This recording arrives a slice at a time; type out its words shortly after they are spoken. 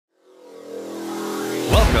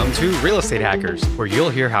Welcome to Real Estate Hackers, where you'll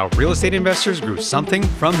hear how real estate investors grew something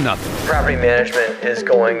from nothing. Property management is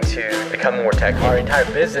going to become more techy. Our entire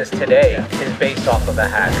business today is based off of a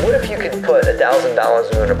hack. What if you could put $1,000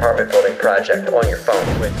 into an apartment building project on your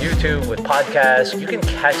phone? With YouTube, with podcasts, you can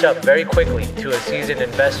catch up very quickly to a seasoned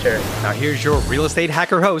investor. Now here's your real estate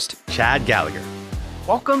hacker host, Chad Gallagher.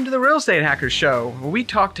 Welcome to the Real Estate Hackers Show, where we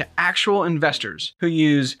talk to actual investors who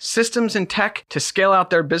use systems and tech to scale out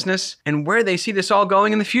their business and where they see this all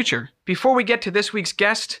going in the future. Before we get to this week's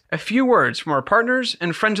guest, a few words from our partners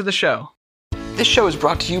and friends of the show. This show is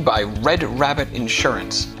brought to you by Red Rabbit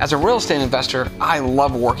Insurance. As a real estate investor, I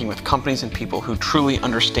love working with companies and people who truly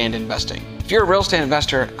understand investing. If you're a real estate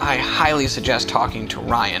investor, I highly suggest talking to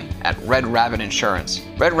Ryan at Red Rabbit Insurance.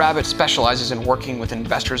 Red Rabbit specializes in working with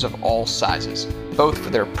investors of all sizes, both for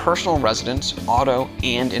their personal residence, auto,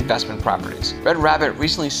 and investment properties. Red Rabbit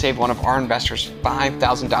recently saved one of our investors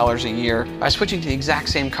 $5,000 a year by switching to the exact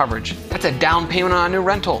same coverage. That's a down payment on a new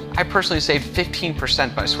rental. I personally saved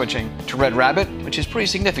 15% by switching to Red Rabbit, which is pretty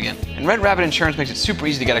significant. And Red Rabbit Insurance makes it super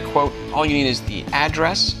easy to get a quote. All you need is the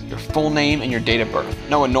address, your full name, and your date of birth.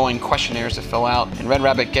 No annoying questionnaires to fill out, and Red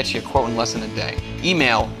Rabbit gets you a quote in less than a day.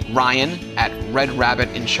 Email Ryan at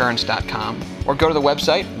redrabbitinsurance.com or go to the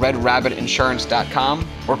website redrabbitinsurance.com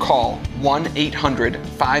or call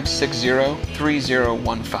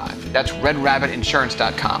 1-800-560-3015. That's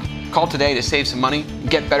redrabbitinsurance.com. Call today to save some money and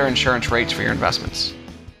get better insurance rates for your investments.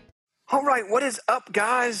 All right, what is up,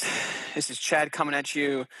 guys? This is Chad coming at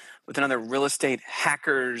you with another Real Estate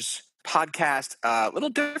Hackers podcast. A little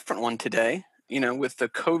different one today, with the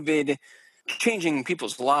COVID changing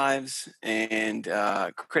people's lives and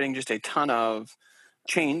creating just a ton of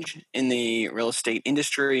change in the real estate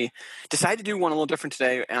industry. Decided to do one a little different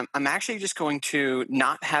today. I'm actually just going to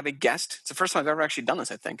not have a guest. It's the first time I've ever actually done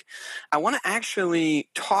this, I think. I want to actually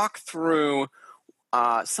talk through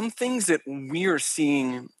some things that we are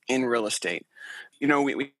seeing in real estate.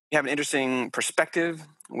 We have an interesting perspective.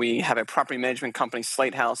 We have a property management company,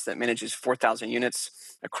 Slate House, that manages 4,000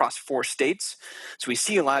 units across 4 states. So we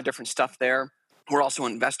see a lot of different stuff there. We're also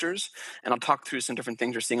investors, and I'll talk through some different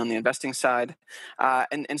things we're seeing on the investing side. I've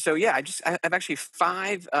actually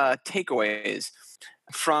 5 takeaways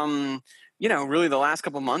from really the last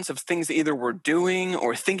couple of months of things that either we're doing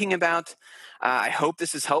or thinking about. I hope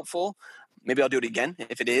this is helpful. Maybe I'll do it again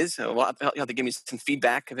if it is. You'll have to give me some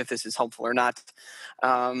feedback if this is helpful or not.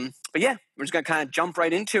 But yeah, we're just going to kind of jump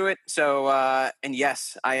right into it. So, and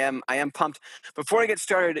yes, I am pumped. Before I get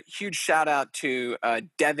started, huge shout out to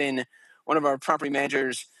Devin, one of our property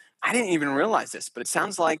managers. I didn't even realize this, but it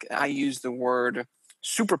sounds like I use the word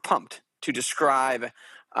super pumped to describe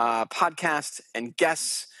podcasts and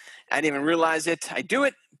guests. I didn't even realize it. I do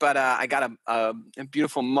it, but I got a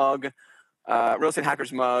beautiful mug. Real Estate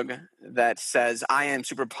Hackers mug that says I am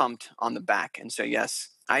super pumped on the back. And so, yes,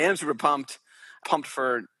 I am super pumped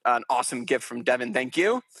for an awesome gift from Devin. Thank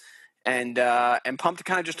you. And pumped to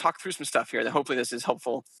kind of just talk through some stuff here that hopefully this is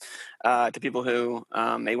helpful to people who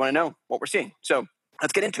may want to know what we're seeing. So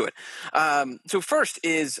let's get into it. So first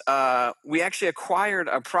is we actually acquired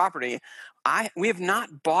a property. We have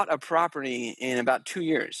not bought a property in about 2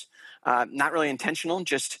 years. Not really intentional,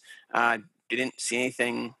 just didn't see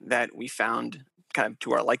anything that we found kind of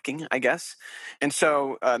to our liking, I guess. And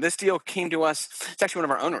so this deal came to us. It's actually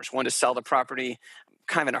one of our owners wanted to sell the property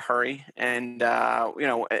kind of in a hurry. And,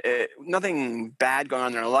 nothing bad going on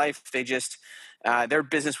in their life. They just, their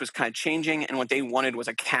business was kind of changing. And what they wanted was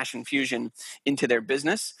a cash infusion into their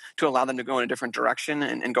business to allow them to go in a different direction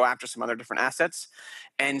and go after some other different assets.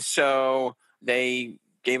 And so they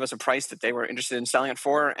gave us a price that they were interested in selling it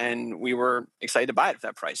for. And we were excited to buy it for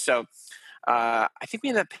that price. So I think we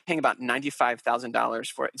ended up paying about $95,000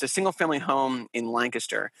 for it. It's a single-family home in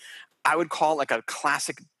Lancaster. I would call it like a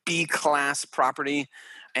classic B-class property.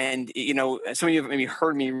 And, some of you have maybe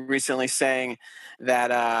heard me recently saying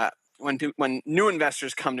that when new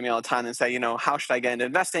investors come to me all the time and say, how should I get into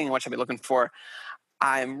investing and what should I be looking for?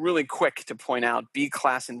 I'm really quick to point out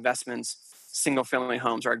B-class investments, single-family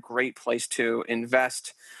homes are a great place to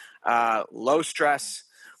invest. Low stress.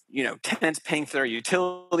 Tenants paying for their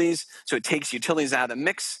utilities, so it takes utilities out of the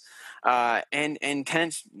mix, and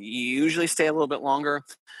tenants usually stay a little bit longer.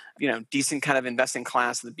 Decent kind of investing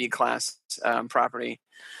class, the B class property.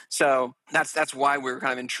 So that's why we're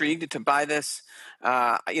kind of intrigued to buy this.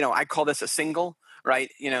 I call this a single,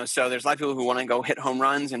 right? So there's a lot of people who want to go hit home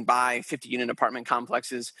runs and buy 50-unit apartment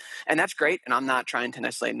complexes, and that's great. And I'm not trying to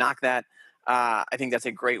necessarily knock that. I think that's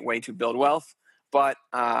a great way to build wealth, but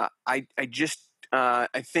I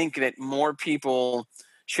think that more people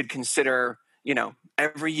should consider,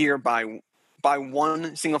 every year buy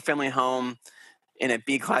one single family home in a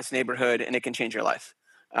B-class neighborhood, and it can change your life.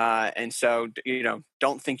 And so,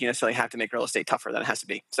 don't think you necessarily have to make real estate tougher than it has to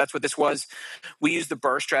be. So that's what this was. We used the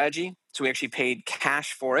BRRRR strategy. So we actually paid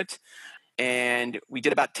cash for it. And we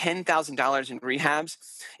did about $10,000 in rehabs.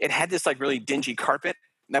 It had this like really dingy carpet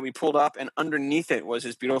that we pulled up, and underneath it was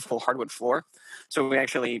this beautiful hardwood floor. So we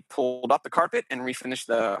actually pulled up the carpet and refinished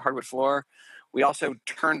the hardwood floor. We also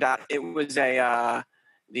turned out, it was the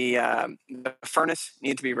furnace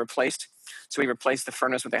needed to be replaced. So we replaced the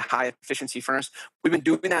furnace with a high efficiency furnace. We've been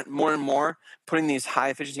doing that more and more, putting these high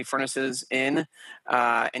efficiency furnaces in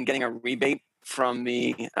and getting a rebate from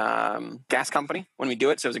the gas company when we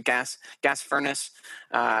do it. So it was a gas furnace.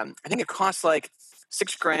 I think it costs like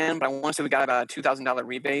 $6,000, but I want to say we got about a $2,000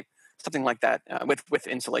 rebate, something like that, with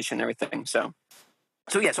insulation and everything. So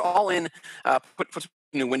yeah, so all in, put some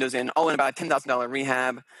new windows in, all in about a $10,000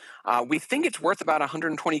 rehab. We think it's worth about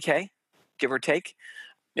 $120K, give or take,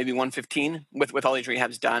 maybe $115 with all these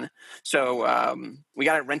rehabs done. So we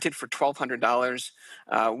got it rented for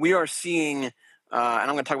 $1,200. We are seeing, and I'm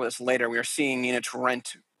going to talk about this later, we are seeing units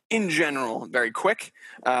rent in general very quick.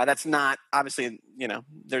 That's not, obviously,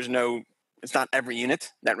 it's not every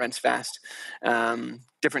unit that rents fast.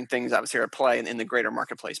 Different things obviously are at play in the greater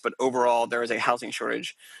marketplace, but overall there is a housing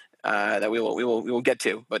shortage that we will get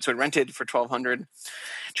to. But so it rented for $1,200.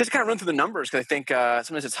 Just kind of run through the numbers, because I think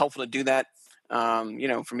sometimes it's helpful to do that.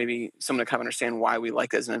 For maybe someone to kind of understand why we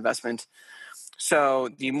like it as an investment. So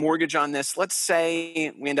the mortgage on this, let's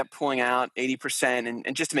say we end up pulling out 80%,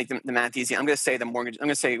 and just to make the math easy, I'm going to say the mortgage, I'm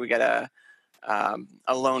going to say we get a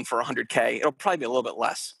loan for $100K. It'll probably be a little bit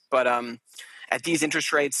less, but at these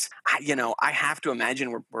interest rates, I have to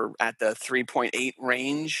imagine we're at the 3.8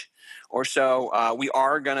 range or so. We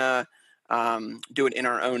are going to do it in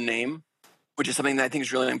our own name, which is something that I think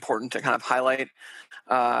is really important to kind of highlight.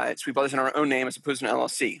 So we bought this in our own name as opposed to an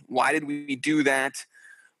LLC. Why did we do that?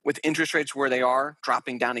 With interest rates where they are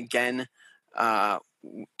dropping down again, to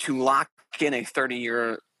lock in a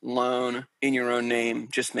 30-year loan in your own name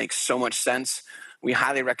just makes so much sense. We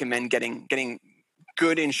highly recommend getting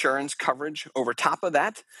good insurance coverage over top of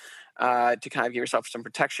that to kind of give yourself some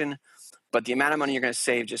protection. But the amount of money you're going to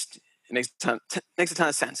save just makes a ton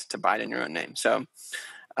of sense to buy it in your own name. So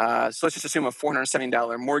let's just assume a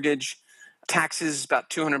 $470 mortgage. Taxes about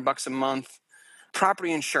 $200 a month.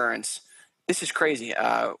 Property insurance. This is crazy.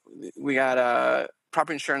 We got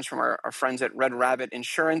property insurance from our friends at Red Rabbit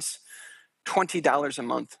Insurance. $20 a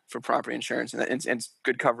month for property insurance, and it's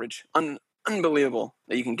good coverage. Unbelievable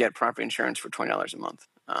that you can get property insurance for $20 a month.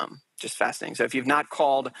 Just fascinating. So if you've not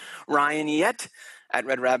called Ryan yet at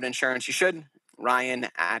Red Rabbit Insurance, you should. Ryan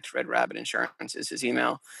at Red Rabbit Insurance is his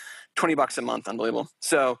email. $20 a month, unbelievable.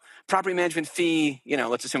 So property management fee,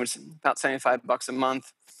 let's assume it's about $75 a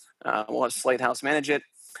month. We'll have Slate House manage it.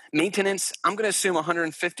 Maintenance, I'm going to assume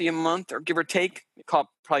 $150 a month, or give or take. Call it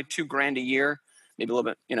probably $2,000 a year, maybe a little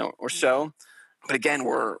bit, or so. But again,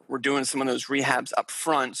 we're doing some of those rehabs up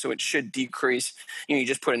front, so it should decrease. You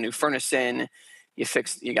just put a new furnace in,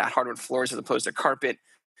 you got hardwood floors as opposed to carpet,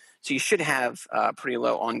 so you should have pretty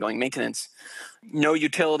low ongoing maintenance. No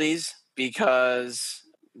utilities, because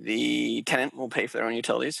the tenant will pay for their own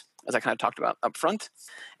utilities, as I kind of talked about up front.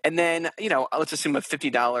 And then, let's assume a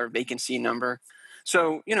 $50 vacancy number.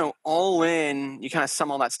 So, all in, you kind of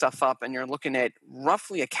sum all that stuff up, and you're looking at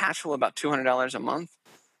roughly a cash flow of about $200 a month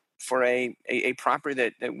for a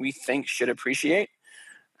property that we think should appreciate.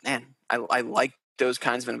 Man, I like those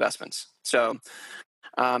kinds of investments. So,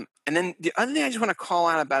 and then the other thing I just want to call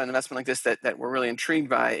out about an investment like this that we're really intrigued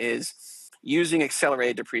by is using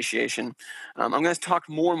accelerated depreciation. I'm going to talk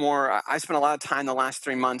more and more. I spent a lot of time the last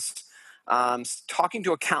 3 months talking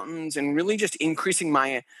to accountants and really just increasing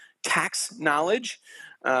my tax knowledge,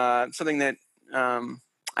 something that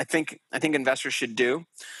I think investors should do.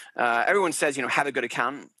 Everyone says, have a good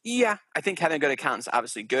accountant. Yeah, I think having a good accountant is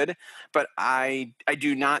obviously good, but I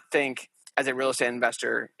do not think as a real estate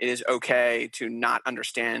investor it is okay to not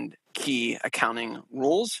understand key accounting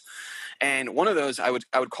rules. And one of those I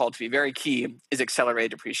would call to be very key is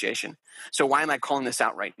accelerated depreciation. So why am I calling this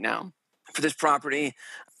out right now? For this property,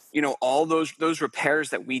 all those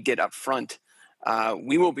repairs that we did up front,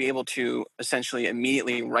 we will be able to essentially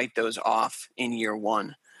immediately write those off in year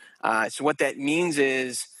one. So what that means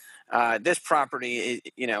is this property,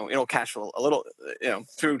 it'll cash flow a little,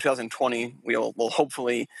 through 2020. We'll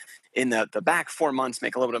hopefully in the back 4 months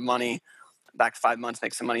make a little bit of money, back 5 months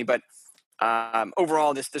make some money, but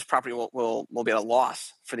overall this property will be at a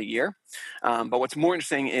loss for the year. But what's more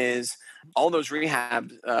interesting is all those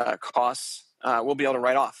rehab costs we'll be able to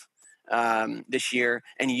write off this year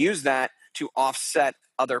and use that to offset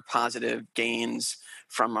other positive gains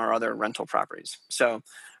from our other rental properties. So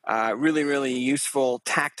really, really useful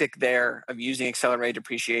tactic there of using accelerated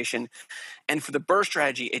depreciation. And for the BRRRR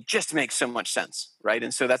strategy, it just makes so much sense, right?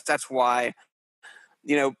 And so that's why,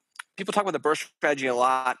 people talk about the BRRRR strategy a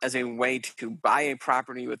lot as a way to buy a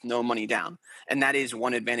property with no money down. And that is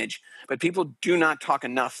one advantage. But people do not talk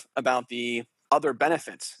enough about the other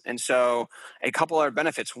benefits. And so a couple other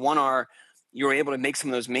benefits. One are you're able to make some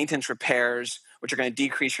of those maintenance repairs, which are going to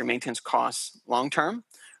decrease your maintenance costs long term,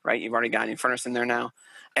 right? You've already got any furnace in there now.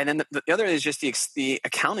 And then the other is just the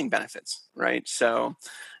accounting benefits, right? So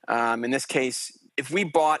in this case, if we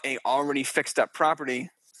bought a already fixed up property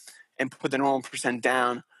and put the normal percent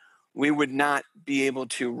down, we would not be able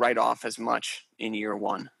to write off as much in year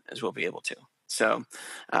one as we'll be able to. So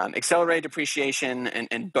accelerated depreciation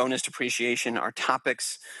and bonus depreciation are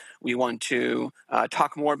topics we want to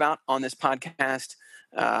talk more about on this podcast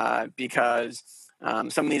because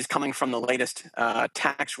some of these coming from the latest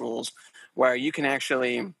tax rules where you can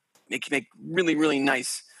actually make really, really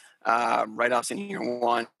nice write-offs in year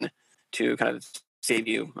one to kind of save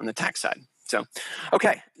you on the tax side. So,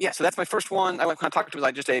 okay, yeah, so that's my first one. I want to kind of talk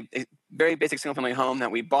about just a very basic single-family home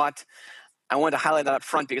that we bought. I wanted to highlight that up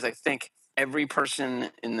front because I think every person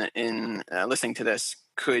in listening to this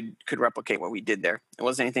could replicate what we did there. It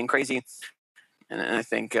wasn't anything crazy, and I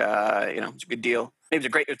think it's a good deal. Maybe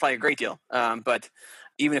it's probably a great deal, but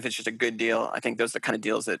even if it's just a good deal, I think those are the kind of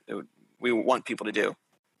deals that we want people to do.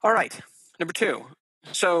 All right, number two.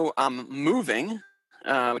 So moving.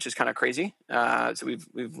 Which is kind of crazy. So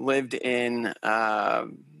we've lived in the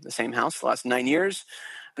same house for the last 9 years.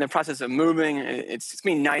 In the process of moving, it's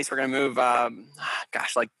been nice. We're going to move,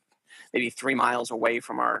 like maybe 3 miles away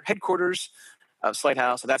from our headquarters of Slate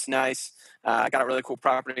House. So that's nice. Got a really cool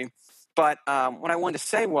property. But what I wanted to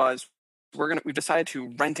say was we've decided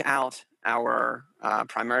to rent out our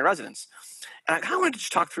primary residence. And I kind of wanted to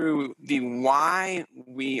just talk through the why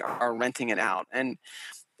we are renting it out. And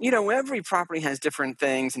every property has different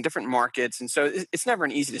things and different markets, and so it's never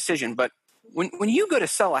an easy decision. But when you go to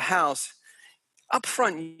sell a house, up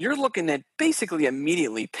front, you're looking at basically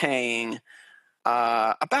immediately paying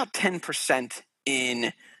about 10%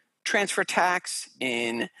 in transfer tax,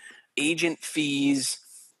 in agent fees,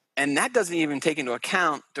 and that doesn't even take into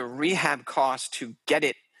account the rehab costs to get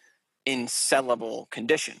it in sellable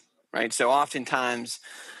condition, right? So oftentimes,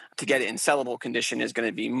 to get it in sellable condition is going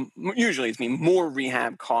to be usually more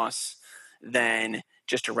rehab costs than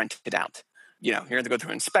just to rent it out. You're going to go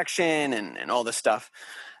through inspection and all this stuff.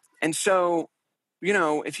 And so,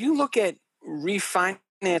 if you look at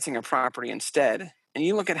refinancing a property instead, and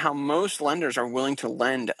you look at how most lenders are willing to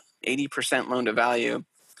lend 80% loan to value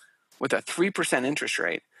with a 3% interest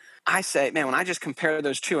rate, I say, man, when I just compare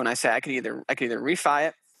those two and I say I could either refi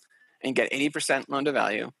it and get 80% loan to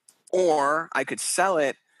value, or I could sell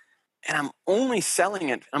it and I'm only selling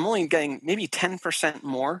it, I'm only getting maybe 10%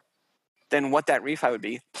 more than what that refi would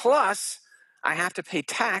be. Plus, I have to pay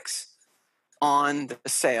tax on the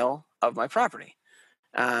sale of my property.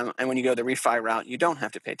 And when you go the refi route, you don't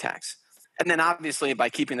have to pay tax. And then obviously by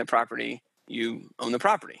keeping the property, you own the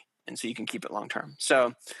property. And so you can keep it long term.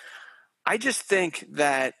 So I just think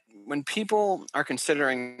that when people are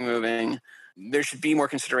considering moving, there should be more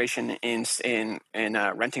consideration in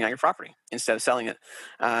renting out your property instead of selling it,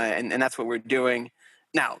 and that's what we're doing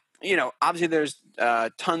now. Obviously there's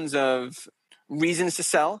tons of reasons to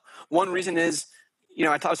sell. One reason is, I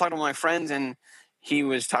was talking to one of my friends, and he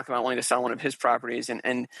was talking about wanting to sell one of his properties,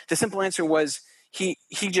 and the simple answer was he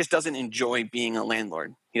just doesn't enjoy being a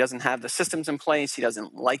landlord. He doesn't have the systems in place. He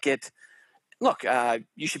doesn't like it. Look,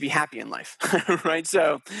 you should be happy in life, right?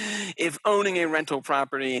 So if owning a rental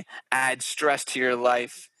property adds stress to your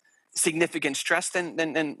life, significant stress, then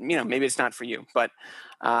maybe it's not for you. But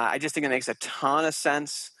I just think it makes a ton of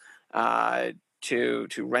sense to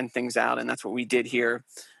rent things out, and that's what we did here.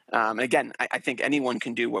 And again, I think anyone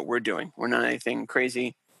can do what we're doing. We're not anything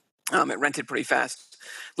crazy. It rented pretty fast.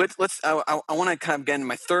 I want to kind of get into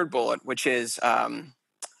my third bullet, which is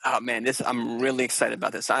oh man, I'm really excited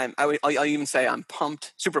about this. I'll even say I'm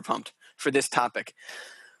pumped, super pumped for this topic.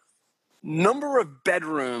 Number of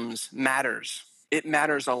bedrooms matters. It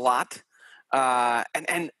matters a lot.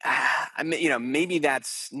 Maybe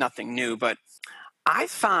that's nothing new, but I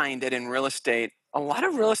find that in real estate, a lot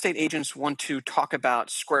of real estate agents want to talk about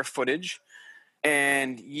square footage.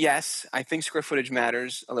 And yes, I think square footage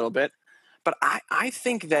matters a little bit, but I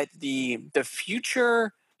think that the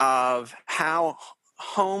future of how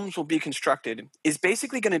homes will be constructed is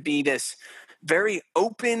basically going to be this very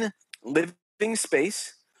open living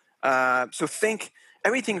space. So think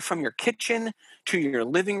everything from your kitchen to your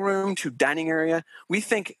living room to dining area. We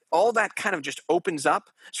think all that kind of just opens up.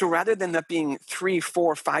 So rather than that being 3,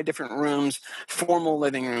 4, 5 different rooms, formal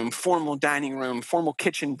living room, formal dining room, formal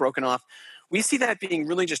kitchen broken off, we see that being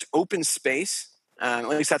really just open space. At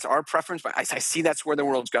least that's our preference, but I see that's where the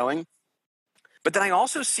world's going. But then I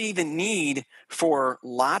also see the need for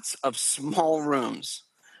lots of small rooms.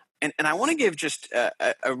 And I want to give just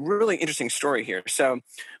a really interesting story here. So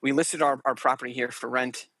we listed our property here for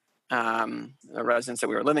rent, a residence that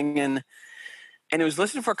we were living in, and it was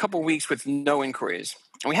listed for a couple of weeks with no inquiries.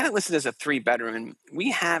 And we had it listed as a 3-bedroom. And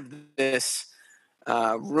we have this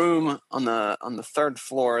room on the third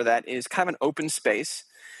floor that is kind of an open space,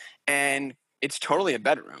 and it's totally a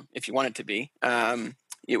bedroom if you want it to be.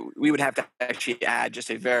 We would have to actually add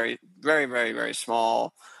just a very, very, very, very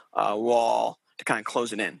small wall to kind of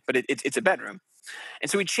close it in, but it's a bedroom. And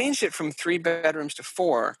so we changed it from 3 bedrooms to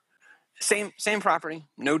 4. Same property,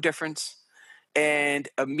 no difference. And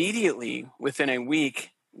immediately within a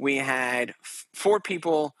week, we had 4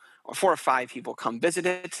 or 5 people come visit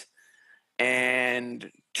it,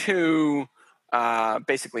 and 2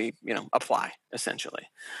 basically, apply essentially.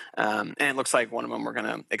 And it looks like one of them we're going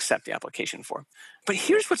to accept the application for. But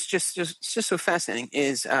here's what's just so fascinating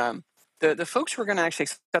is the folks who are going to actually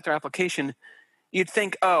accept their application, you'd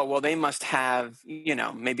think, oh, well, they must have,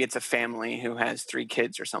 maybe it's a family who has 3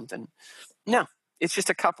 kids or something. No, it's just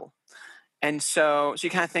a couple. And so you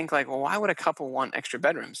kind of think like, well, why would a couple want extra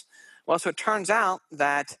bedrooms? Well, so it turns out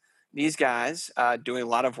that these guys do a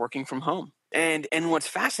lot of working from home. And what's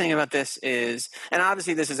fascinating about this is, and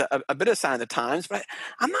obviously this is a bit of a sign of the times, but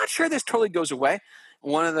I'm not sure this totally goes away.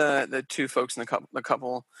 One of the 2 folks in the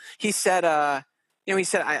couple, he said, I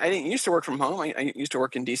didn't used to work from home. I used to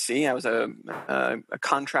work in DC. I was a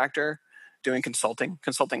contractor doing consulting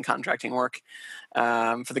contracting work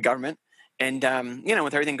for the government. And,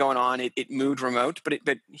 with everything going on, it moved remote.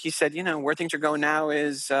 But he said, where things are going now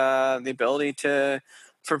is the ability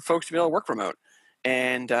for folks to be able to work remote.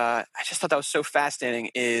 And I just thought that was so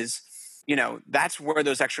fascinating is, that's where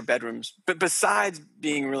those extra bedrooms, but besides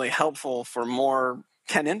being really helpful for more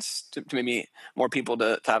tenants, to maybe more people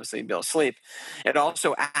to obviously be able to sleep, it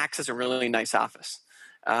also acts as a really nice office.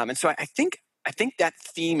 And so I think that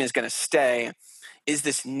theme is going to stay, is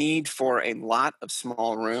this need for a lot of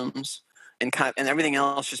small rooms and everything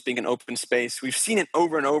else just being an open space. We've seen it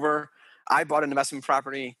over and over. I bought an investment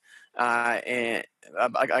property, like a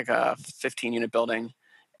 15-unit building,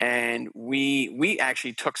 and we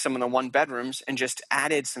actually took some of the 1 bedrooms and just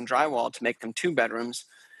added some drywall to make them 2 bedrooms,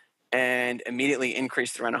 and immediately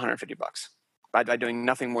increased around $150 by doing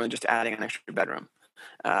nothing more than just adding an extra bedroom.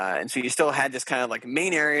 And so you still had this kind of like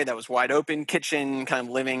main area that was wide open, kitchen, kind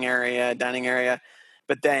of living area, dining area.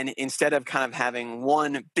 But then instead of kind of having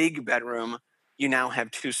 1 big bedroom, you now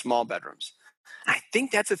have 2 small bedrooms. I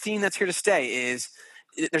think that's a theme that's here to stay, is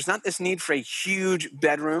there's not this need for a huge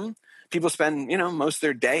bedroom. People spend, most of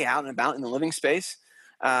their day out and about in the living space,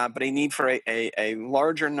 but a need for a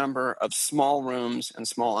larger number of small rooms and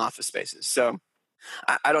small office spaces. So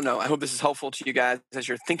I don't know. I hope this is helpful to you guys as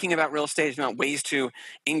you're thinking about real estate, about ways to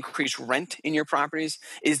increase rent in your properties.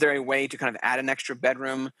 Is there a way to kind of add an extra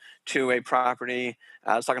bedroom to a property?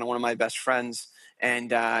 I was talking to one of my best friends,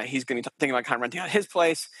 and he's going to be thinking about kind of renting out his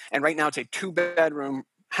place. And right now it's a 2-bedroom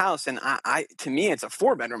house, and to me it's a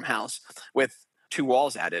 4-bedroom house with 2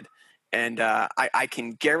 walls added. And I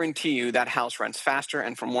can guarantee you that house rents faster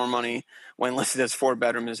and for more money when listed as 4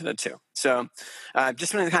 bedrooms instead of 2. So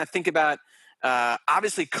just something to kind of think about.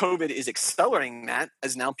 Obviously, COVID is accelerating that,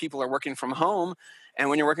 as now people are working from home. And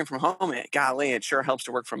when you're working from home, it sure helps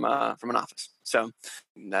to work from an office. So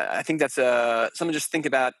I think that's something to just think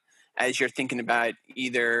about as you're thinking about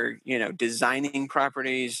either, designing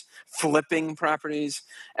properties, flipping properties,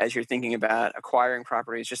 as you're thinking about acquiring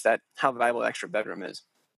properties, just that how valuable extra bedroom is.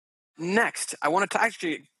 Next, I want to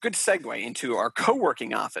actually a good segue into our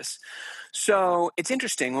co-working office. So it's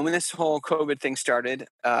interesting, when this whole COVID thing started,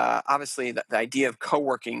 obviously the idea of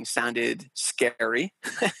co-working sounded scary,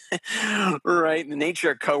 right? The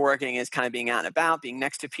nature of co-working is kind of being out and about, being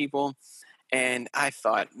next to people. And I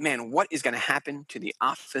thought, man, what is going to happen to the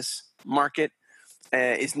office market?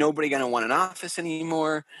 Is nobody going to want an office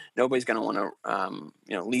anymore? Nobody's going to want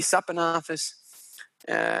to, lease up an office,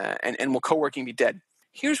 and will co-working be dead?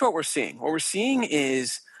 Here's what we're seeing. What we're seeing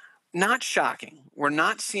is not shocking. We're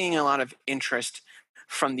not seeing a lot of interest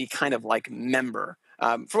from the kind of like member.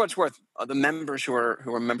 For what it's worth, the members who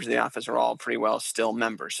are members of the office are all pretty well still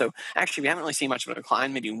members. So actually, we haven't really seen much of a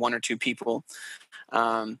decline, maybe 1 or 2 people.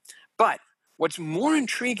 But what's more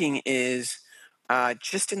intriguing is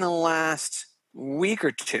just in the last week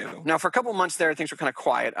or two. Now, for a couple of months there, things were kind of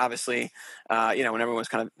quiet, obviously, when everyone's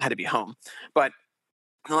kind of had to be home. But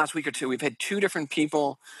in the last week or two, we've had two different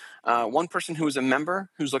people. One person who is a member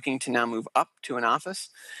who's looking to now move up to an office,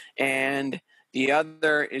 and the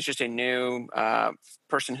other is just a new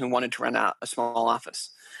person who wanted to rent out a small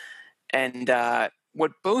office. And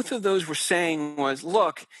what both of those were saying was,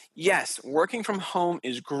 look, yes, working from home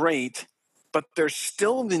is great, but there's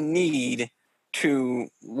still the need to,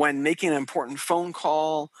 when making an important phone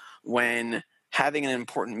call, when having an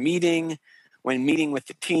important meeting, when meeting with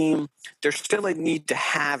the team, there's still a need to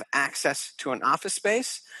have access to an office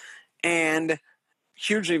space, and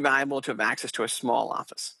hugely valuable to have access to a small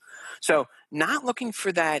office. So not looking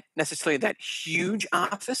for that necessarily that huge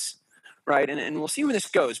office, right? And we'll see where this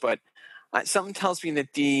goes, but something tells me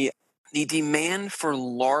that the demand for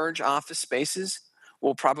large office spaces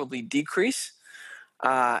will probably decrease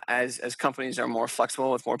as companies are more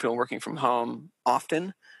flexible with more people working from home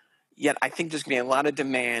often. Yet I think there's going to be a lot of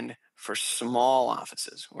demand for small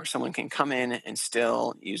offices where someone can come in and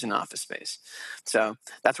still use an office space. So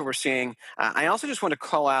that's what we're seeing. I also just want to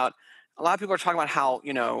call out, a lot of people are talking about how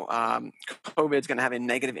COVID is going to have a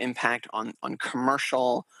negative impact on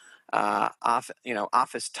commercial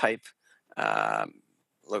office type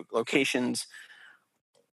locations.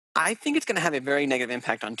 I think it's going to have a very negative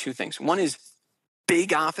impact on two things. One is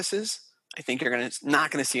big offices. I think you're not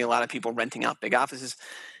going to see a lot of people renting out big offices.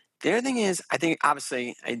 The other thing is, I think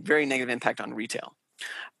obviously a very negative impact on retail.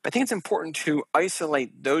 But I think it's important to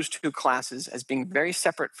isolate those two classes as being very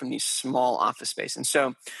separate from the small office space. And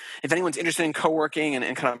so if anyone's interested in co-working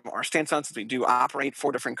and kind of our stance on, since we do operate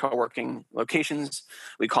 4 different co-working locations,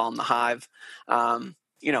 we call them the Hive,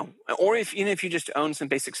 or even if you just own some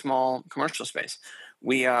basic small commercial space,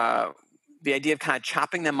 the idea of kind of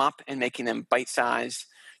chopping them up and making them bite-sized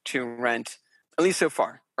to rent, at least so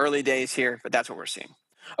far, early days here, but that's what we're seeing.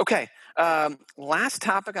 Okay, last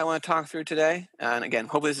topic I want to talk through today, and again,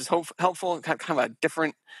 hopefully this is helpful, kind of a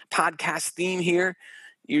different podcast theme here.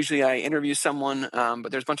 Usually I interview someone,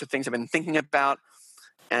 but there's a bunch of things I've been thinking about,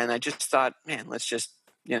 and I just thought, man, let's just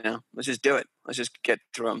do it. Let's just get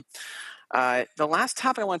through them. The last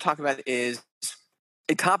topic I want to talk about is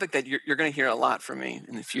a topic that you're going to hear a lot from me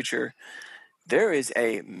in the future. There is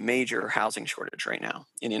a major housing shortage right now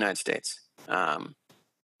in the United States. I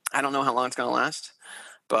don't know how long it's going to last,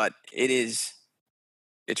 but it's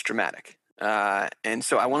dramatic. And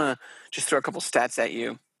so I want to just throw a couple stats at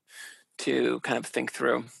you to kind of think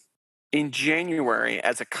through. In January,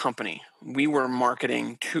 as a company, we were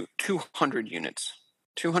marketing 200 units.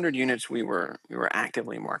 200 units we were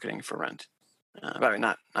actively marketing for rent.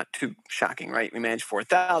 Not too shocking, right? We managed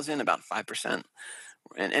 4,000, about 5%.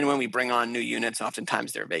 And when we bring on new units,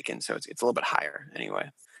 oftentimes they're vacant, so it's a little bit higher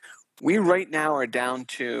anyway. We right now are down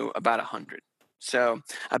to about 100. So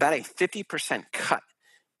about a 50% cut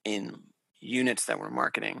in units that we're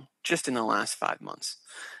marketing just in the last 5 months.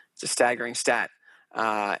 It's a staggering stat.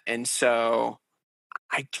 And so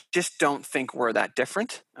I just don't think we're that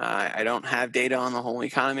different. I don't have data on the whole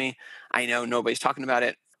economy. I know nobody's talking about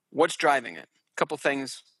it. What's driving it? A couple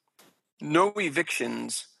things. No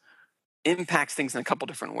evictions impacts things in a couple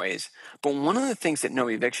different ways. But one of the things that no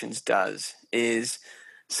evictions does is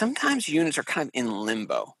sometimes units are kind of in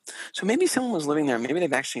limbo. So maybe someone was living there, maybe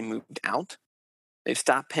they've actually moved out, they've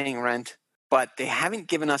stopped paying rent, but they haven't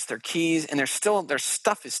given us their keys, and their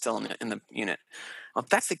stuff is still in the unit. Well, if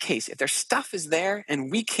that's the case, if their stuff is there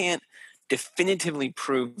and we can't definitively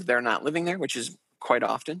prove they're not living there, which is quite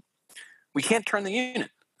often, we can't turn the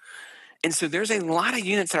unit. And so there's a lot of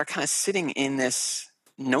units that are kind of sitting in this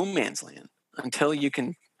no man's land until you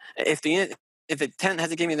can, if the tenant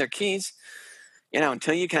hasn't given you their keys,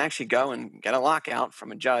 until you can actually go and get a lockout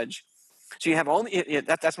from a judge. So you have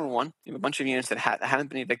that's number one. You have a bunch of units that haven't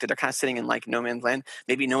been evicted. They're kind of sitting in like no man's land.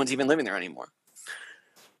 Maybe no one's even living there anymore.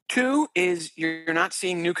 2 is you're not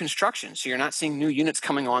seeing new construction. So you're not seeing new units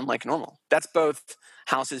coming on like normal. That's both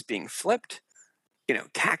houses being flipped,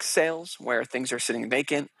 tax sales where things are sitting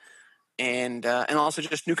vacant, and also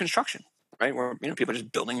just new construction, right? Where people are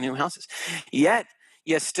just building new houses. Yet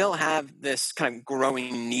you still have this kind of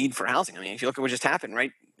growing need for housing. I mean, if you look at what just happened,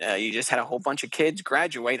 right? You just had a whole bunch of kids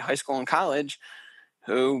graduate high school and college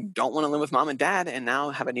who don't want to live with mom and dad and now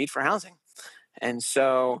have a need for housing. And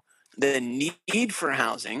so the need for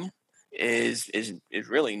housing is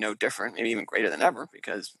really no different, maybe even greater than ever,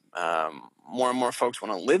 because more and more folks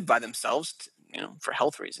want to live by themselves, for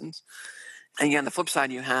health reasons. And again, on the flip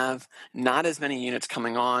side, you have not as many units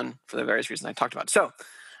coming on for the various reasons I talked about. So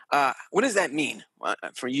what does that mean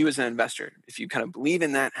for you as an investor? If you kind of believe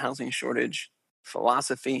in that housing shortage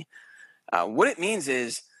philosophy, what it means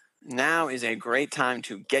is now is a great time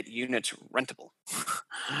to get units rentable.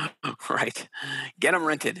 Right. Get them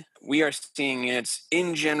rented. We are seeing units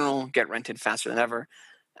in general get rented faster than ever.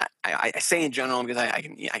 I say in general because I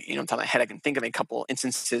can, top of my head, I can think of a couple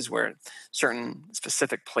instances where certain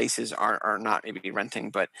specific places are not maybe renting,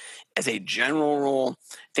 but as a general rule,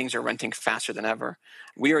 things are renting faster than ever.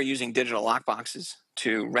 We are using digital lockboxes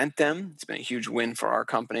to rent them. It's been a huge win for our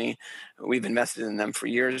company. We've invested in them for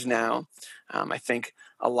years now. I think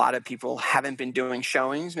a lot of people haven't been doing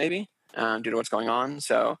showings maybe due to what's going on.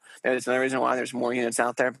 So there's another reason why there's more units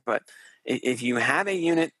out there, but if you have a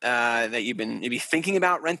unit that you've been maybe thinking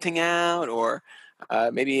about renting out, or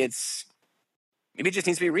maybe it just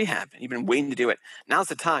needs to be rehab, and you've been waiting to do it, now's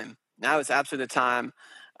the time. Now is absolutely the time.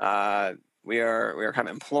 We are kind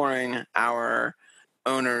of imploring our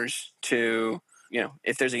owners to,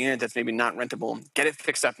 if there's a unit that's maybe not rentable, get it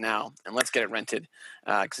fixed up now and let's get it rented,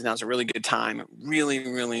 because now's a really good time. Really,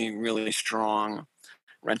 really, really strong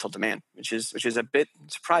rental demand, which is a bit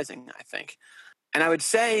surprising, I think. And I would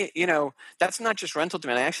say, that's not just rental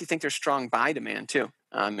demand. I actually think there's strong buy demand too.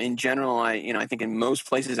 In general, I think in most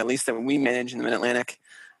places, at least that we manage in the Mid-Atlantic,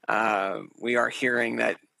 we are hearing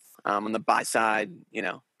that on the buy side,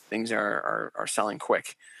 things are selling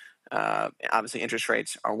quick. Obviously, interest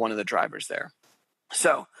rates are one of the drivers there.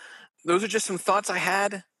 So those are just some thoughts I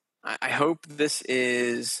had. I hope this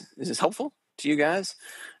is helpful to you guys.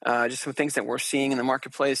 Just some things that we're seeing in the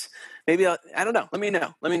marketplace. Maybe I don't know. Let me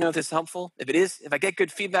know if this is helpful. If it is, if I get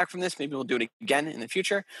good feedback from this, maybe we'll do it again in the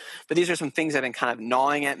future. But these are some things that have been kind of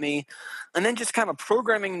gnawing at me. And then just kind of a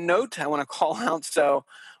programming note I want to call out. So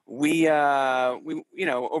we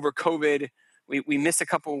over COVID, we missed a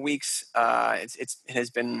couple of weeks. It has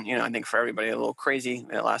been, I think for everybody a little crazy,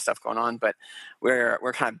 a lot of stuff going on, but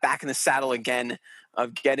we're kind of back in the saddle again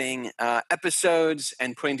of getting episodes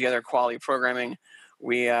and putting together quality programming.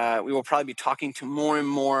 We will probably be talking to more and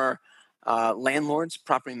more landlords,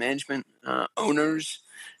 property management owners,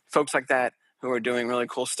 folks like that who are doing really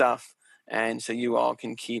cool stuff. And so you all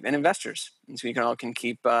can keep, and investors, and so you all can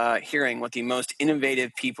keep hearing what the most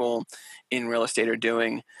innovative people in real estate are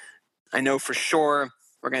doing. I know for sure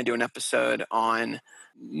we're going to do an episode on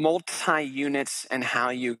multi-units and how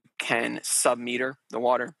you can sub-meter the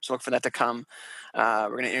water. So look for that to come. We're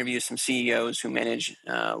going to interview some CEOs who manage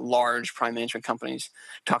large prime management companies,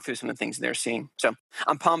 talk through some of the things they're seeing. So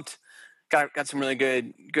I'm pumped. Got some really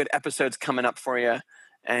good episodes coming up for you.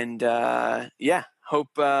 And hope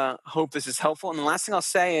this is helpful. And the last thing I'll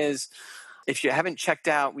say is, if you haven't checked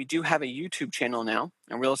out, we do have a YouTube channel now,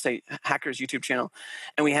 a Real Estate Hackers YouTube channel,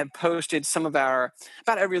 and we have posted some of our,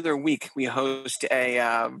 about every other week, we host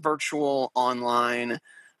a virtual online,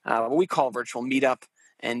 what we call virtual meetup,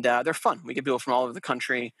 and they're fun. We get people from all over the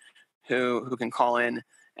country who can call in,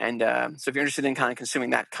 and so if you're interested in kind of consuming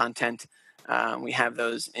that content, we have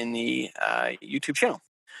those in the YouTube channel.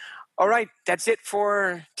 All right, that's it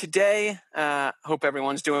for today. Hope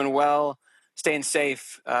everyone's doing well. Staying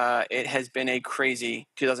safe. It has been a crazy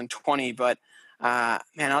 2020, but man,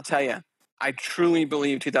 I'll tell you, I truly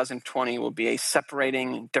believe 2020 will be a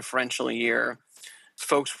separating differential year.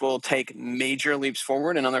 Folks will take major leaps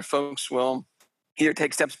forward, and other folks will either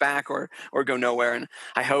take steps back or go nowhere. And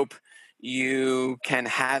I hope you can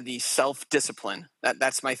have the self-discipline.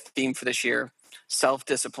 That's my theme for this year: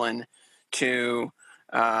 self-discipline to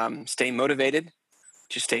stay motivated,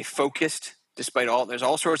 to stay focused. Despite there's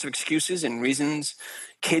all sorts of excuses and reasons,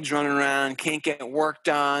 kids running around, can't get work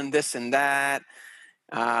done, this and that.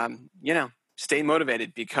 Stay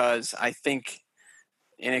motivated, because I think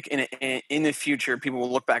in the future, people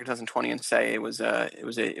will look back at 2020 and say it was a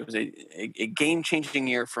game-changing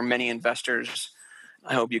year for many investors.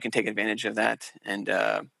 I hope you can take advantage of that and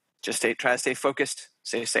just try to stay focused,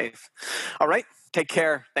 stay safe. All right, take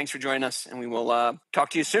care. Thanks for joining us, and we will talk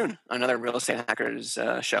to you soon on another Real Estate Hackers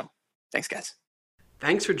show. Thanks, guys.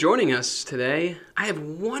 Thanks for joining us today. I have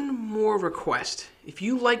one more request. If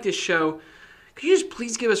you like this show, could you just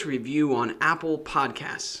please give us a review on Apple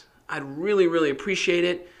Podcasts? I'd really, really appreciate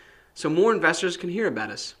it so more investors can hear about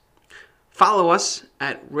us. Follow us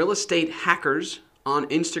at Real Estate Hackers on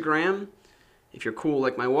Instagram if you're cool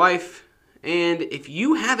like my wife. And if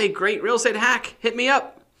you have a great real estate hack, hit me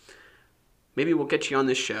up. Maybe we'll get you on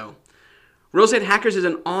this show. Real Estate Hackers is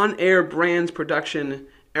an on-air brands production.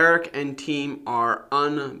 Eric and team are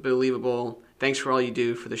unbelievable. Thanks for all you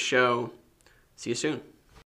do for the show. See you soon.